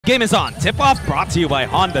Game is on. Tip-off brought to you by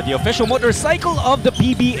Honda, the official motorcycle of the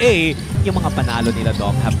PBA. Yung mga panalo nila,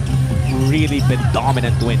 Dom, have really been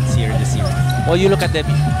dominant wins here this year. Well, you look at them,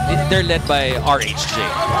 they're led by RHJ.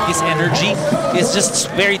 His energy is just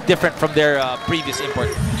very different from their previous import.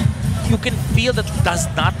 You can feel that does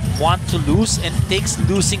not want to lose and takes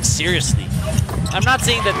losing seriously. I'm not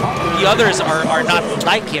saying that the others are not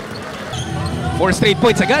like him. 4 straight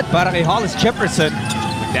points agad para kay Hollis Jefferson.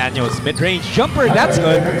 Daniel's mid-range jumper, that's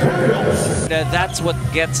good. That's what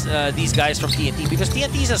gets these guys from TNT because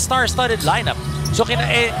TNT is a star-studded lineup. So kita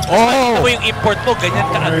mo yung import mo, ganyan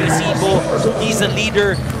ka-agresibo. He's a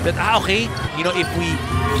leader that, okay, you know, if we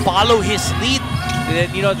follow his lead, then,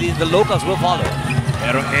 you know, the locals will follow.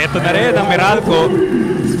 Pero eto na rin ang Meralco.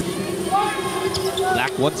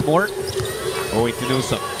 Black once more. Going to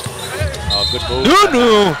Newsom. Oh, good move.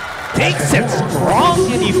 Nunu takes it strong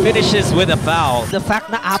and he finishes with a foul. The fact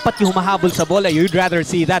na apat yung humahabol sa bola, you'd rather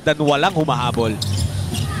see that than walang humahabol.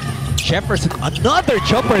 Jefferson, another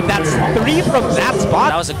jumper. That's 3 from that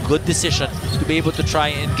spot. That was a good decision to be able to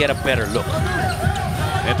try and get a better look.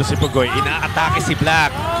 Ito si Pugoy, inaatake si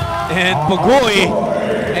Black. And Pugoy,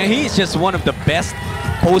 and he's just one of the best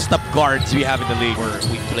post-up guards we have in the league.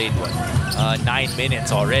 We played, what, 9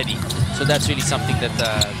 minutes already. So that's really something that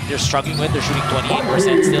they're struggling with. They're shooting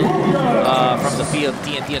 28% still from the field.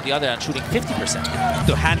 TNT on the other hand shooting 50%.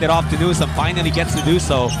 To hand it off to Newsom, finally gets to do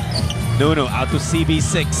so. Nuno out to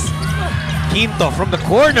CB6. Quinto from the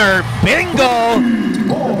corner. Bingo!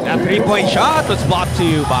 That 3-point shot was blocked to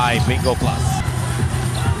you by Bingo Plus.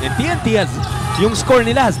 And TNT has, yung score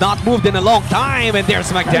nila has not moved in a long time. And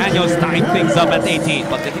there's McDaniels tying things up at 18.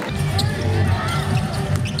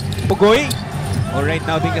 Pugoy. Well, right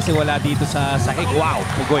now din kasi wala dito sa sahig. Wow,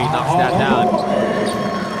 Pugoy knocks that down.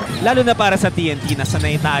 Lalo na para sa TNT na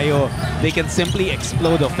sanay tayo, they can simply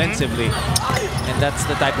explode offensively. And that's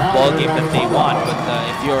the type of ball game that they want. But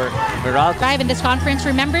if you're Meralco in this conference,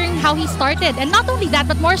 remembering how he started. And not only that,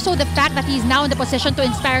 but more so the fact that he's now in the position to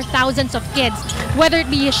inspire thousands of kids. Whether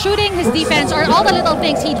it be his shooting, his defense, or all the little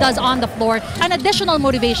things he does on the floor. An additional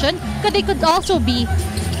motivation, because they could also be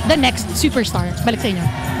the next superstar. Balik sa inyo.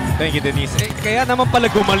 Thank you, Denise. Kaya naman pala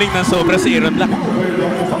gumaling ng sobra si Aaron Black.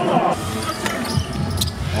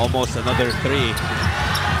 Almost another 3.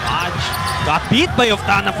 Hodge got beat by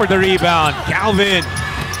Oftana for the rebound. Calvin.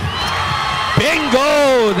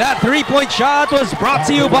 Bingo! That 3-point shot was brought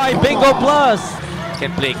to you by Bingo Plus.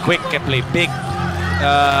 Can play quick, can play big,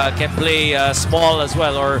 can play small as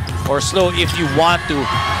well, or slow if you want to.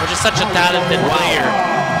 They're just such a talented player.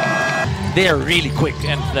 They're really quick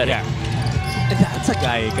and athletic. Yeah. That's a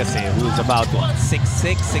guy kasi who's about what,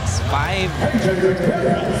 6'6", 6'5",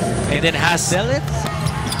 and then has it.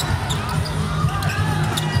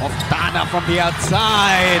 Oftana from the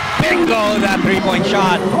outside. Bingo! That 3-point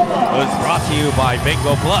shot was brought to you by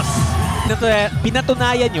Bingo Plus.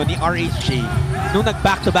 Pinatunayan yun ni RHJ nung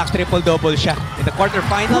nag-back-to-back triple-double siya in the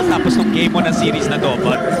quarterfinals tapos nung game 1 ng series na to.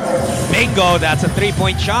 But bingo! That's a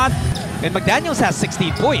 3-point shot. And McDaniels has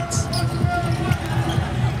 16 points.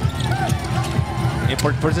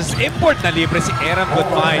 Import versus import na libre si Aaron. Good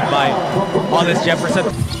find by Hollis Jefferson.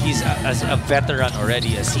 He's a veteran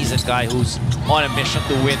already, a seasoned guy who's on a mission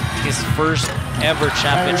to win his first ever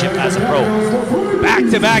championship as a pro.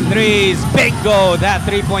 Back-to-back threes. Bingo! That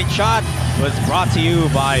 3-point shot was brought to you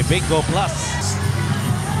by Bingo Plus.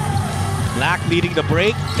 Black leading the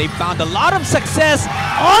break. They found a lot of success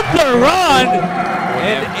on the run.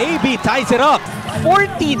 And AB ties it up.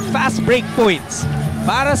 14 fast break points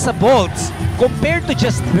para sa Bolts compared to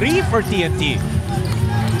just 3 for TNT.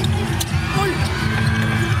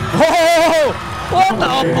 Oh! What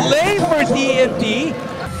a play for TNT!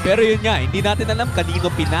 Pero yun nga, hindi natin alam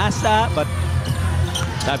kanino pinasa, but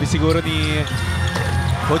sabi siguro ni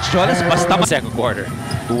Coach Jonas, basta second quarter.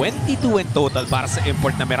 22 in total para sa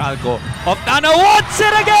import na Meralco. Oftana wants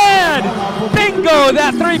it again! Bingo!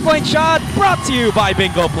 That 3-point shot brought to you by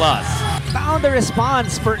Bingo Plus. Found the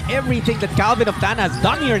response for everything that Calvin Oftana has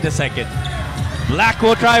done here in the second. Black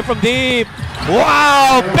will try from deep.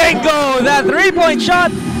 Wow! Bingo! That 3-point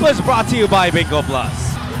shot was brought to you by Bingo Plus.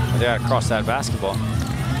 They gotta cross that basketball.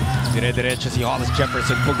 Dire-diretso si Hollis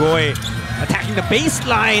Jefferson. Pugoy attacking the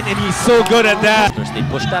baseline, and he's so good at that. They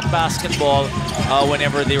pushed that basketball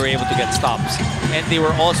whenever they were able to get stops. And they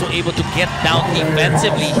were also able to get down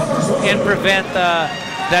defensively and prevent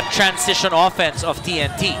that transition offense of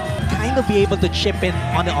TNT. Kind of be able to chip in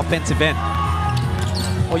on the offensive end.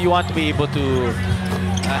 Well, you want to be able to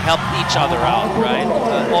help each other out, right?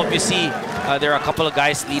 Obviously, there are a couple of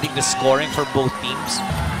guys leading the scoring for both teams.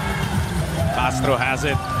 Castro has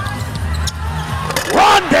it.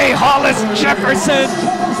 Ronde Hollis Jefferson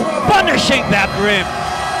punishing that rim.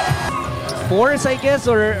 Force, I guess,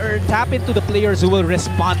 or tap into the players who will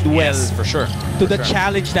respond well Yes, for sure. to the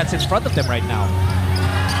challenge that's in front of them right now.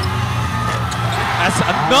 As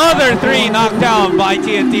another three knocked down by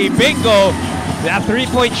TNT. Bingo! That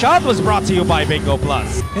three-point shot was brought to you by Bingo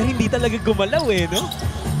Plus. Pero hindi talaga gumalaw eh, no?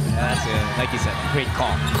 That's like you said, great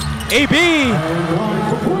call. AB!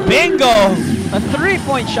 Bingo! A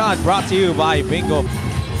three-point shot brought to you by Bingo.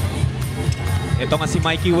 Ito nga si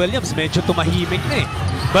Mikey Williams, medyo tumahimik na eh.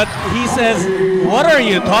 But he says, what are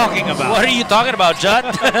you talking about? What are you talking about, Judd?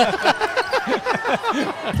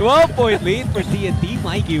 12-point lead for TNT.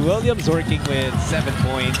 Mikey Williams working with 7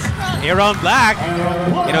 points. Aaron Black.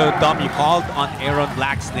 You know, Dom, you called on Aaron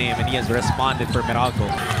Black's name and he has responded for Meralco.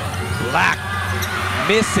 Black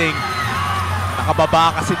missing.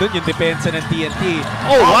 Nakababa kasi dun yung depensa ng TNT.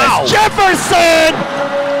 Oh, wow! Jefferson!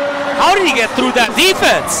 How did he get through that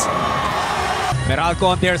defense? Meralco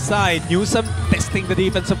on their side. Newsom testing the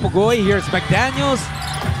defense of Pugoy. Here's McDaniels.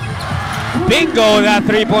 Bingo! That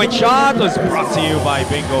three-point shot was brought to you by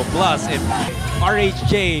Bingo Plus. And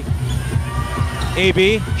RHJ,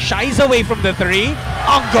 AB, shies away from the three.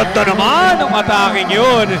 Ang ganda naman ng ataking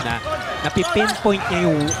yun. Napipinpoint niya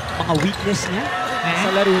yung mga weakness niya sa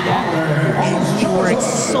laro niya. And he works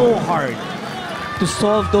so hard to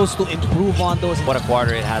solve those, to improve on those. What a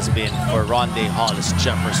quarter it has been for Ronde Hollis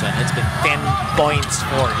Jefferson. It's been 10 points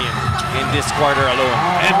for him in this quarter alone.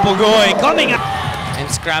 And Pugoy coming up. And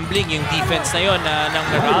scrambling yung defense na yun ng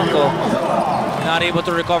Meralco. Not able to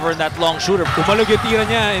recover that long shooter. Tumalog yung tira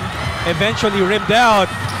niya and eventually rimmed out.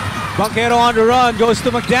 Banquero on the run, goes to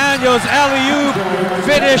McDaniels. Alley-oop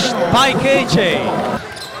finished by KJ.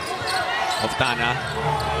 Oftana,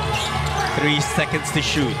 3 seconds to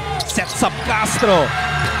shoot. Sets up Castro.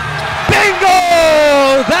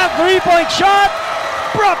 Bingo! That three-point shot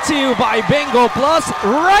brought to you by Bingo Plus.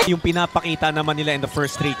 Right! Yung pinapakita naman nila in the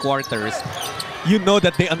first 3 quarters, you know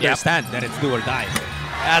that they understand that it's do or die.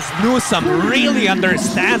 As Newsom really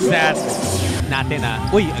understands that. Natin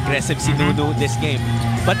aggressive si Nunu this game.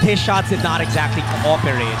 But his shots did not exactly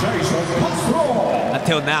cooperate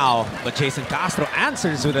until now. But Jason Castro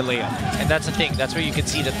answers with a layup. And that's the thing. That's where you can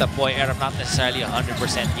see that the boy Aram not necessarily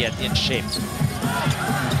 100% yet in shape.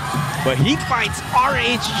 But he fights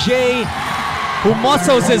RHJ, who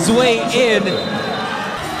muscles his way in.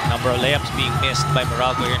 Number of layups being missed by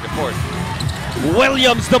Meralco here in the fourth.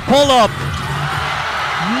 Williams, the pull-up.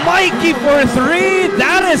 Mikey for 3.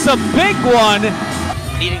 That is a big one.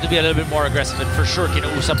 Needing to be a little bit more aggressive, and for sure,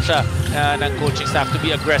 kinausap siya ng coaching staff to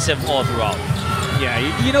be aggressive all throughout. Yeah,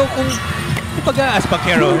 you know, kung as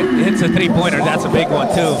Banquero hits a three-pointer, that's a big one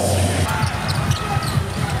too.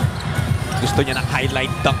 Gusto niya ng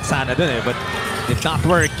highlight dunk sana dun eh, but did not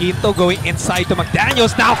work. Quito going inside to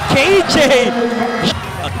McDaniels. Now KJ!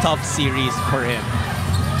 A tough series for him.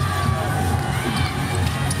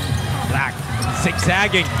 Black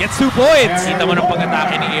zigzagging, gets 2 points. Kita mo ng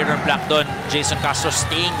pag-atake ni Aaron Black doon. Jason Castro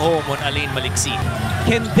staying home on Alain Maliksi.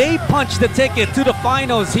 Can they punch the ticket to the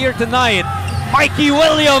finals here tonight? Mikey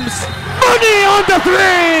Williams, money on the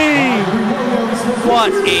 3! What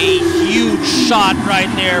a huge shot right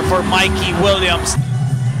there for Mikey Williams.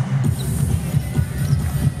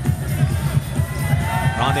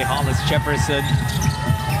 Ronde Hollis Jefferson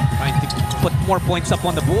trying to put more points up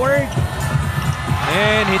on the board.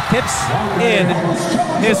 And he tips in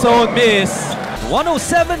his own miss.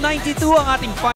 107-92 ang ating final.